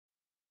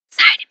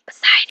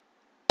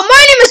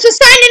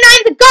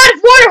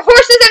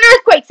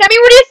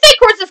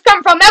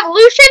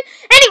evolution?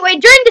 Anyway,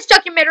 during this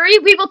documentary,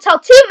 we will tell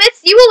 2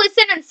 myths, you will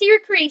listen and see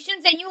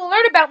recreations, and you will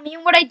learn about me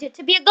and what I did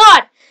to be a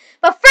god.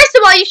 But first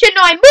of all, you should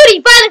know I'm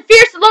moody, violent,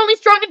 fierce, lonely,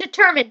 strong, and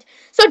determined.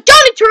 So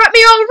don't interrupt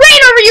me or I'll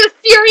reign over you with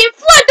fury and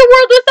flood the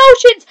world with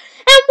oceans,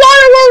 and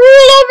water will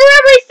rule over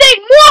everything.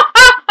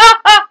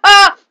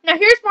 Now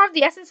here's more of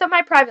the essence of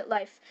my private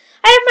life.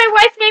 I have my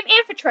wife named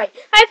Amphitrite.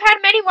 I have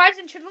had many wives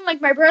and children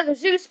like my brother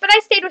Zeus, but I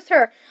stayed with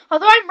her.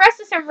 Although I'm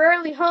restless and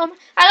rarely home,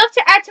 I love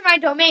to add to my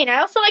domain. I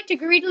also like to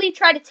greedily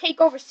try to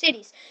take over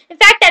cities. In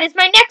fact, that is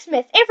my next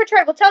myth.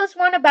 Amphitrite will tell us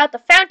one about the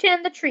fountain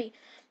and the tree.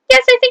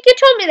 Yes, I think you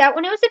told me that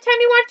when it was the time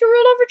he wanted to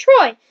rule over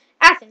Troy.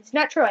 Athens,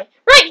 not Troy.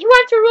 Right, he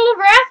wanted to rule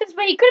over Athens,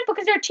 but he couldn't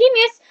because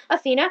Artemis,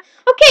 Athena.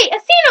 Okay,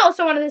 Athena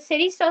also wanted the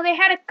city, so they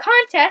had a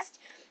contest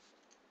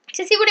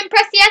to see what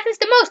impressed the Athens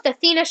the most.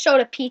 Athena showed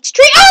a peach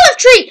tree, olive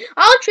tree,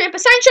 and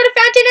Poseidon showed a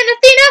fountain, and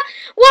Athena,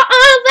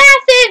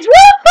 Athens.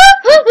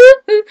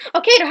 Woo-hoo-hoo-hoo-hoo.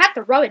 Okay, don't have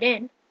to rub it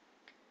in.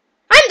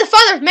 I'm the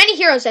father of many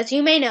heroes, as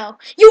you may know.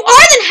 You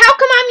are? Then how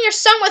come I'm your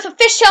son with a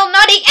fishtail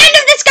nutty? End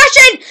of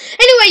discussion!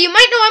 Anyway, you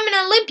might know I'm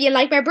an Olympian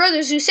like my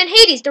brothers Zeus and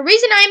Hades. The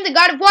reason I am the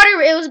god of water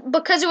was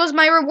because it was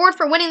my reward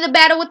for winning the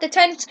battle with the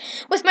Titans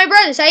with my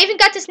brothers. I even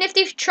got this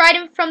nifty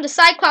trident from the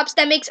Cyclops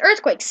that makes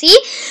earthquakes. See?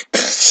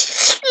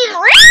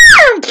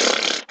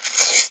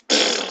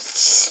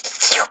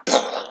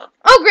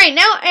 Oh great,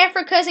 now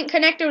Africa isn't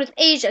connected with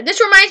Asia. This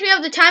reminds me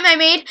of the time I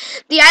made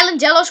the island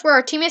Delos where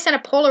Artemis and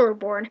Apollo were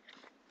born.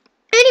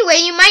 Anyway,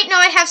 you might know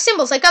I have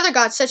symbols like other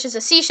gods, such as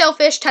the seashell,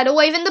 fish, tidal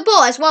wave, and the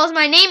bull, as well as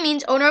my name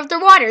means owner of the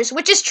waters,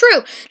 which is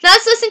true. Now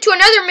let's listen to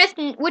another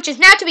myth, which is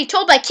now to be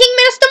told by King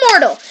Minos the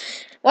Mortal.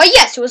 Why,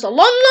 yes, it was a long,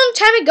 long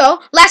time ago,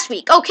 last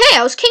week. Okay,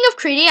 I was king of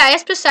Crete. I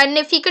asked Poseidon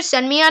if he could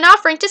send me an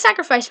offering to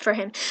sacrifice for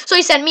him. So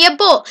he sent me a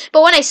bull.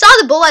 But when I saw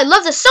the bull, I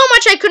loved it so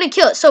much I couldn't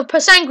kill it. So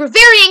Poseidon grew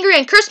very angry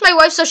and cursed my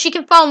wife so she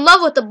can fall in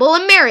love with the bull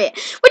and marry it.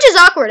 Which is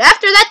awkward.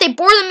 After that, they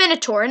bore the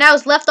Minotaur, and I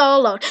was left all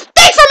alone.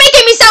 Thanks for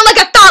making me sound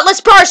like a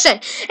thoughtless person!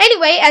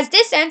 Anyway, as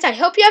this ends, I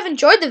hope you have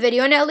enjoyed the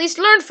video and at least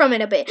learned from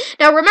it a bit.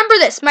 Now remember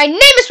this. My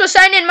name is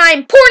Poseidon and my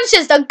importance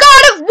is the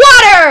god of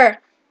water!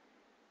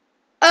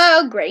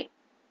 Oh, great.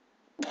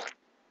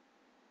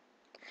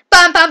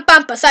 Bum bum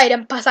bum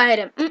Poseidon,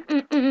 Poseidon.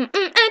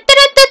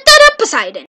 Poseidon.